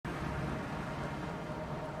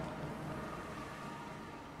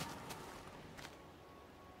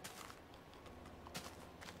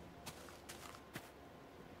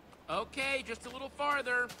Okay, just a little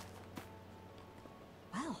farther.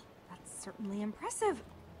 Well, that's certainly impressive.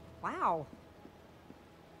 Wow.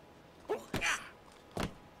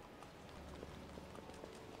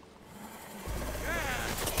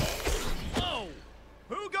 Whoa!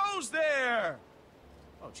 Who goes there?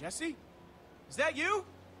 Oh, Jesse? Is that you?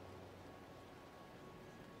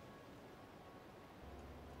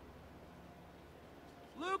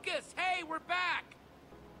 Lucas, hey, we're back!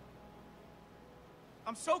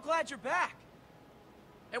 I'm so glad you're back.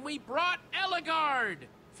 And we brought Ellegard!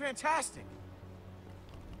 Fantastic.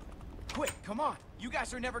 Quick, come on. You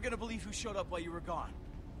guys are never gonna believe who showed up while you were gone.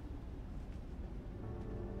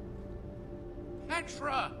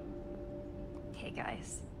 Petra! Hey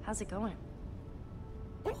guys, how's it going?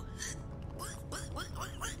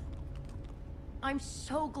 I'm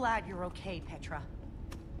so glad you're okay, Petra.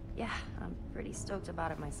 Yeah, I'm pretty stoked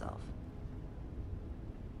about it myself.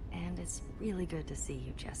 And it's really good to see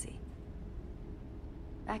you, Jesse.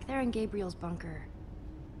 Back there in Gabriel's bunker,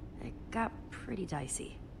 it got pretty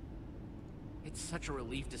dicey. It's such a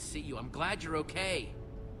relief to see you. I'm glad you're okay.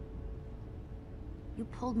 You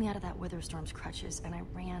pulled me out of that Witherstorm's clutches, and I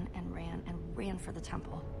ran and ran and ran for the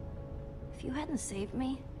temple. If you hadn't saved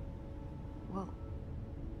me, well,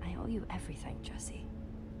 I owe you everything, Jesse.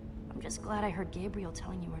 I'm just glad I heard Gabriel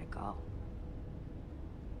telling you where to go.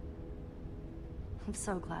 I'm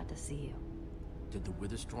so glad to see you. Did the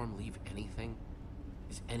Witherstorm leave anything?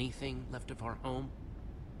 Is anything left of our home?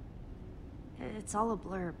 It's all a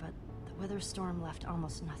blur, but the Witherstorm left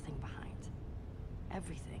almost nothing behind.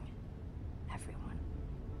 Everything, everyone,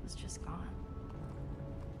 was just gone.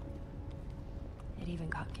 It even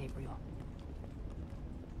got Gabriel.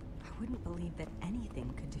 I wouldn't believe that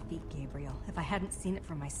anything could defeat Gabriel if I hadn't seen it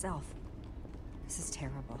for myself. This is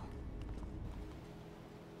terrible.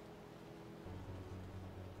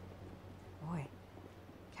 Boy,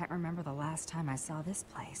 can't remember the last time I saw this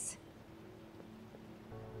place.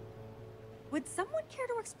 Would someone care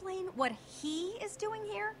to explain what he is doing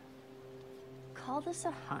here? Call this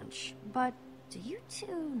a hunch, but do you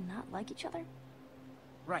two not like each other?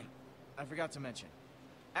 Right. I forgot to mention.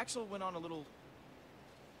 Axel went on a little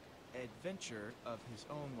adventure of his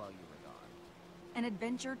own while you were gone. An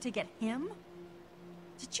adventure to get him?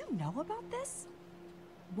 Did you know about this?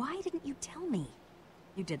 Why didn't you tell me?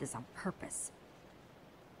 You did this on purpose.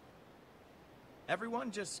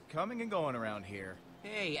 Everyone just coming and going around here.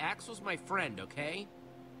 Hey, Axel's my friend, okay?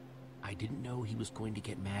 I didn't know he was going to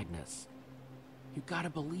get Magnus. You gotta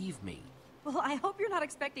believe me. Well, I hope you're not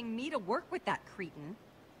expecting me to work with that cretin.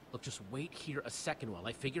 Look, just wait here a second while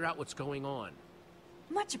I figure out what's going on.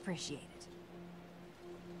 Much appreciated.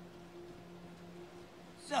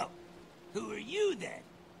 So, who are you then?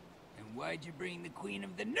 And why'd you bring the Queen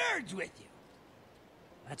of the Nerds with you?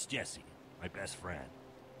 That's Jesse, my best friend.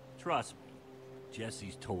 Trust me,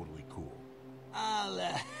 Jesse's totally cool. I'll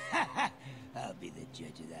be the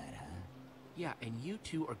judge of that, huh? Yeah, and you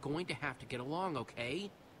two are going to have to get along,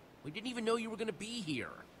 okay? We didn't even know you were gonna be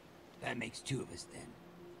here. That makes two of us then.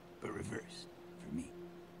 But reversed, for me.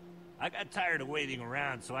 I got tired of waiting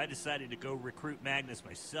around, so I decided to go recruit Magnus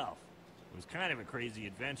myself. It was kind of a crazy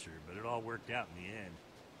adventure, but it all worked out in the end.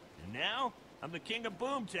 And now, I'm the king of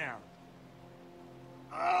Boomtown.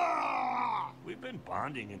 Ah! We've been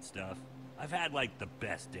bonding and stuff. I've had, like, the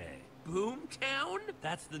best day. Boomtown?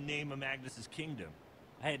 That's the name of Magnus's kingdom.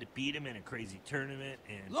 I had to beat him in a crazy tournament,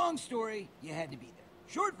 and... Long story, you had to be there.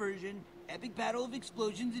 Short version, epic battle of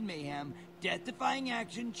explosions and mayhem, death-defying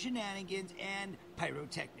action, shenanigans, and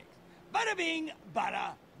pyrotechnics. Bada bing,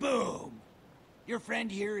 bada boom! Your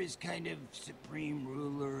friend here is kind of supreme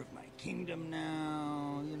ruler of my kingdom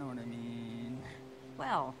now, you know what I mean?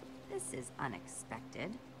 Well, this is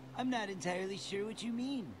unexpected. I'm not entirely sure what you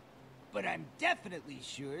mean, but I'm definitely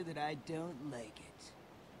sure that I don't like it.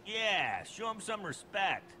 Yeah, show him some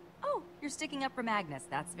respect. Oh, you're sticking up for Magnus.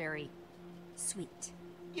 That's very sweet.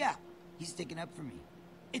 Yeah, he's sticking up for me.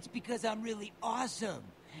 It's because I'm really awesome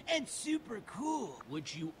and super cool.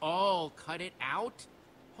 Would you all cut it out?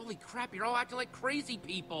 Holy crap, you're all acting like crazy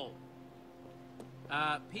people.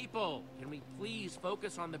 People, can we please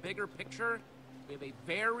focus on the bigger picture? We have a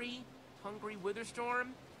very hungry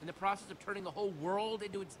Witherstorm in the process of turning the whole world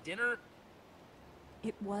into its dinner.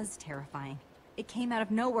 It was terrifying. It came out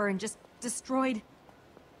of nowhere and just destroyed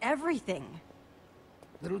everything.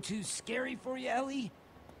 Little too scary for you, Ellie?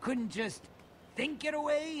 Couldn't just think it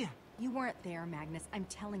away? You weren't there, Magnus. I'm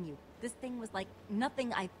telling you. This thing was like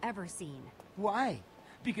nothing I've ever seen. Why?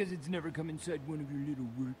 Because it's never come inside one of your little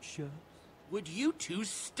workshops? Would you two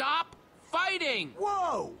stop fighting?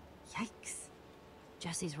 Whoa! Yikes.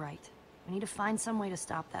 Jesse's right. We need to find some way to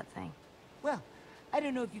stop that thing. Well, I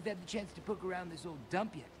don't know if you've had the chance to poke around this old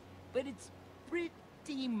dump yet, but it's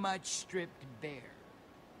pretty much stripped bare.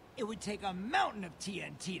 It would take a mountain of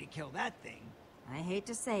TNT to kill that thing. I hate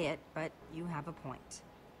to say it, but you have a point.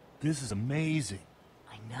 This is amazing.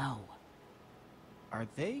 I know. Are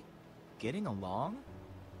they getting along?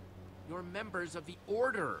 You're members of the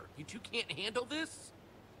Order. You two can't handle this?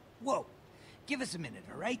 Whoa. Give us a minute,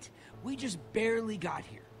 all right? We just barely got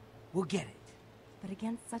here. We'll get it. But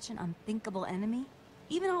against such an unthinkable enemy,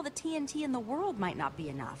 even all the TNT in the world might not be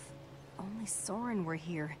enough. If only Soren were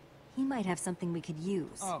here. He might have something we could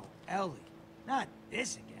use. Oh, Ellie. Not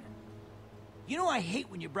this again. You know I hate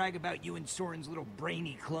when you brag about you and Soren's little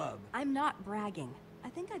brainy club. I'm not bragging. I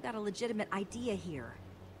think I got a legitimate idea here.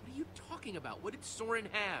 What are you talking about? What did Soren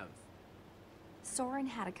have? Soren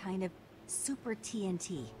had a kind of super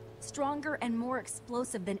TNT. Stronger and more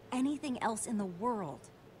explosive than anything else in the world.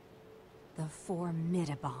 The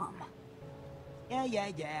Formidabomb.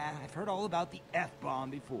 Yeah. I've heard all about the F-bomb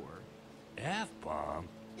before. F-bomb?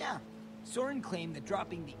 Yeah. Soren claimed that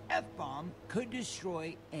dropping the F-bomb could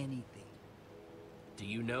destroy anything. Do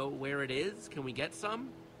you know where it is? Can we get some?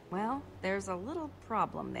 Well, there's a little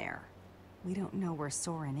problem there. We don't know where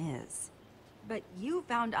Soren is. But you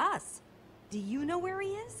found us. Do you know where he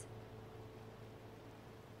is?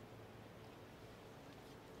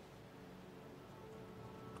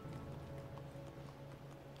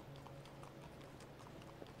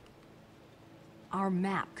 Our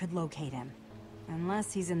map could locate him.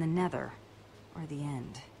 Unless he's in the Nether. Or the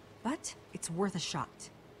End. But it's worth a shot.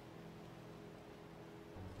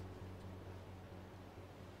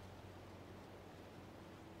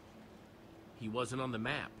 He wasn't on the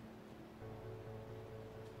map.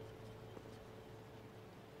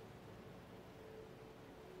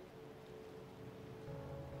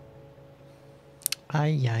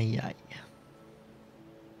 Aj, aj, aj.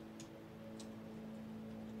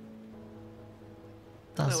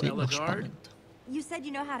 Das Hello, wird noch Ellegard. spannend. You said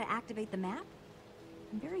you know how to activate the map?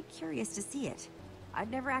 I'm very curious to see it.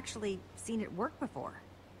 I've never actually seen it work before.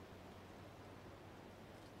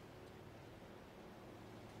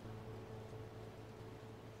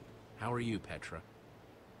 How are you, Petra?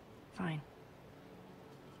 Fine.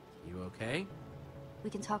 You okay? We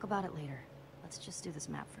can talk about it later. Let's just do this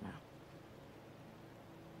map for now.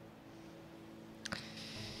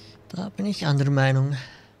 Da bin ich anderer Meinung.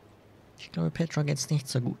 Ich glaube, Petra geht's nicht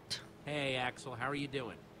so gut. Hey, Axel, how are you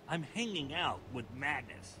doing? I'm hanging out with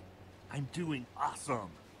Magnus. I'm doing awesome.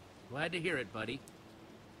 Glad to hear it, buddy.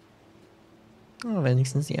 Oh,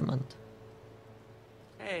 wenigstens jemand.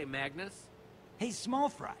 Hey, Magnus. Hey, Small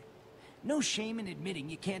Fry. No shame in admitting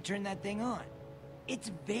you can't turn that thing on.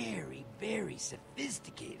 It's very, very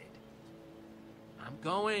sophisticated. I'm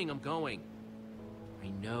going. I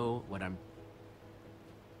know what I'm...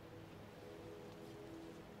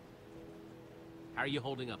 How are you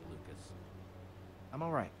holding up, Lucas? I'm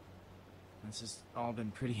alright. This has all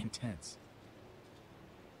been pretty intense.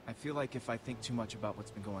 I feel like if I think too much about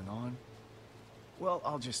what's been going on, well,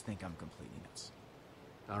 I'll just think I'm completely nuts.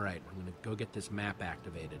 Alright, I'm gonna go get this map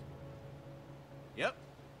activated. Yep.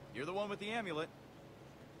 You're the one with the amulet.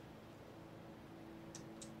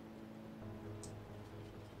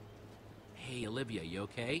 Hey, Olivia, you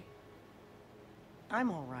okay?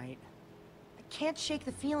 I'm all right. I can't shake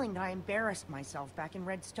the feeling that I embarrassed myself back in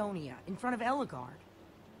Redstonia, in front of Ellegard.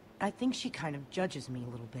 I think she kind of judges me a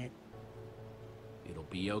little bit. It'll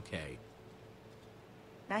be okay.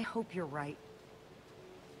 I hope you're right.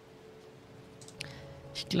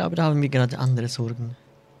 Ich glaube, da haben wir gerade andere Sorgen.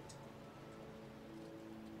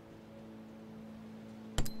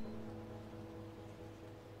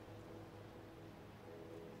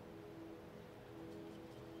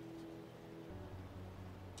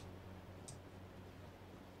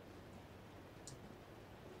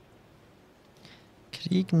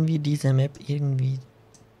 Kriegen wir diese Map irgendwie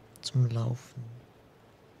zum Laufen?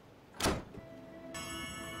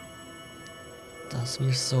 Dass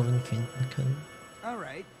wir Soren finden können.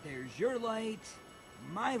 Alright, there's your light,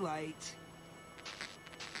 my light.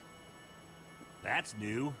 That's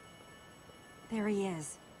new. There he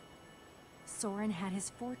is. Soren had his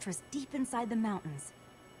fortress deep inside the mountains.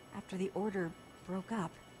 After the Order broke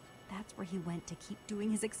up, that's where he went to keep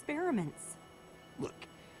doing his experiments. Look,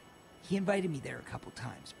 he invited me there a couple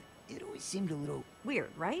times, but it always seemed a little... Weird,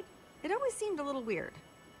 right? It always seemed a little weird.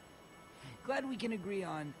 Glad we can agree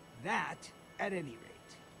on that at any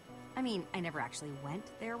rate. I mean, I never actually went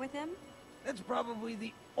there with him. That's probably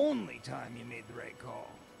the only time you made the right call.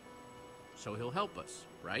 So he'll help us,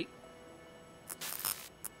 right?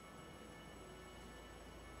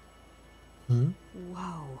 Hmm?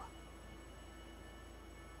 Whoa.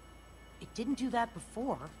 It didn't do that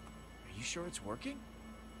before. Are you sure it's working?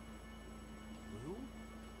 Blue?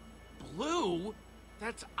 Blue?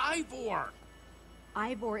 That's Ivor!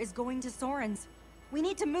 Ivor is going to Soren's. We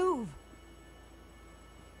need to move.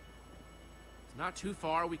 It's not too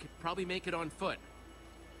far. We could probably make it on foot.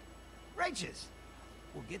 Righteous.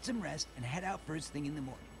 We'll get some rest and head out first thing in the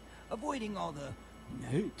morning, avoiding all the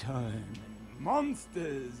nighttime and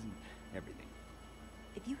monsters and everything.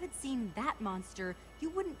 If you had seen that monster, you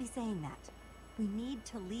wouldn't be saying that. We need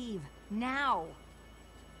to leave. Now!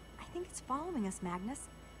 I think it's following us, Magnus,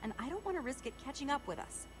 and I don't want to risk it catching up with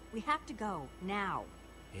us. We have to go. Now.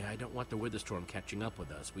 Yeah, I don't want the Witherstorm catching up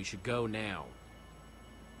with us. We should go now.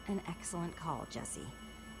 An excellent call, Jesse.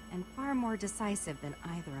 And far more decisive than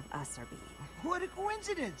either of us are being. What a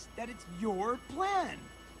coincidence that it's your plan.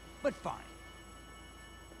 But fine.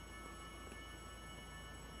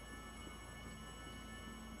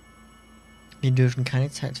 Wir dürfen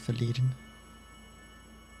keine Zeit verlieren.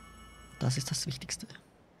 Das ist das Wichtigste.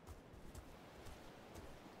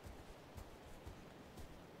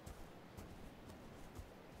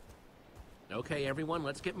 Okay, everyone,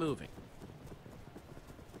 let's get moving.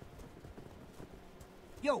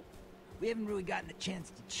 Yo, we haven't really gotten a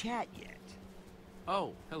chance to chat yet.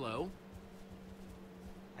 Oh, hello.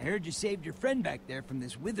 I heard you saved your friend back there from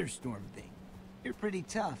this Witherstorm thing. You're pretty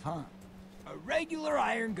tough, huh? A regular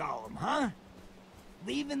iron golem, huh?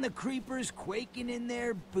 Leaving the creepers quaking in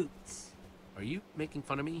their boots. Are you making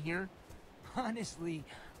fun of me here? Honestly,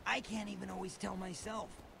 I can't even always tell myself,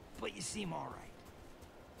 but you seem alright.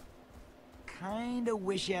 Kinda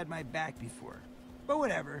wish you had my back before, but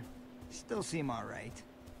whatever. Still seem alright.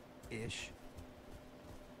 Ish.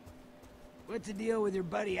 What's the deal with your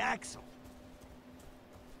buddy Axel?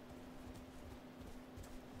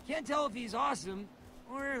 Can't tell if he's awesome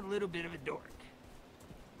or a little bit of a dork.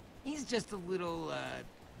 He's just a little,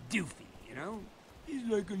 doofy, you know? He's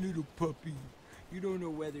like a little puppy. You don't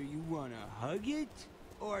know whether you want to hug it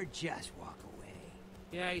or just walk away.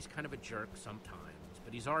 Yeah, he's kind of a jerk sometimes,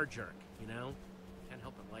 but he's our jerk, you know? Can't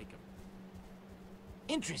help but like him.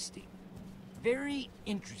 Interesting. Very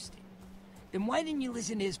interesting. Then why didn't you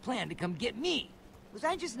listen to his plan to come get me? Was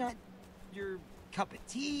I just not your cup of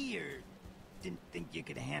tea, or didn't think you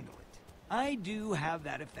could handle it? I do have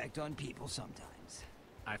that effect on people sometimes.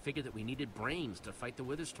 I figured that we needed brains to fight the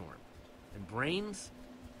Witherstorm. And brains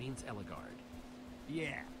means Ellegard.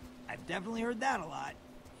 Yeah, I've definitely heard that a lot.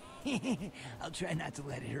 I'll try not to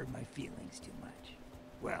let it hurt my feelings too much.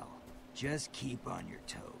 Well, just keep on your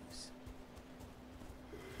toes.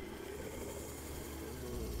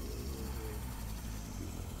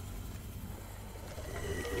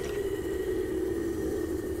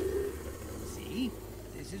 See?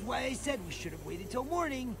 This is why I said we should have waited till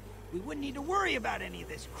morning. We wouldn't need to worry about any of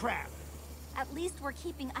this crap. At least we're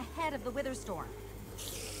keeping ahead of the Witherstorm.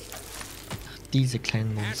 Diese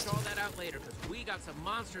kleinen Hash Monster. all that out later, because we got some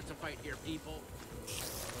monsters to fight here, people.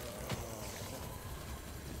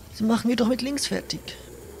 Das machen wir doch mit links fertig.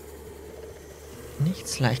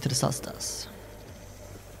 Nichts leichteres als das.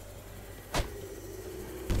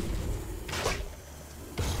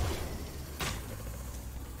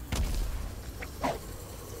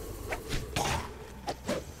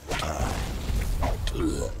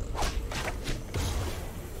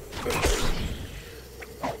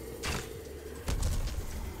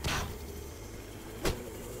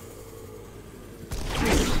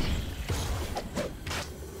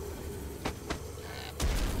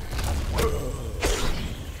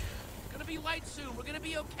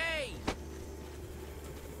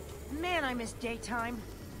 Man, I miss daytime.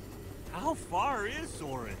 How far is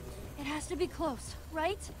Soren? It has to be close,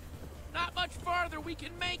 right? Not much farther, we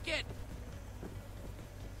can make it!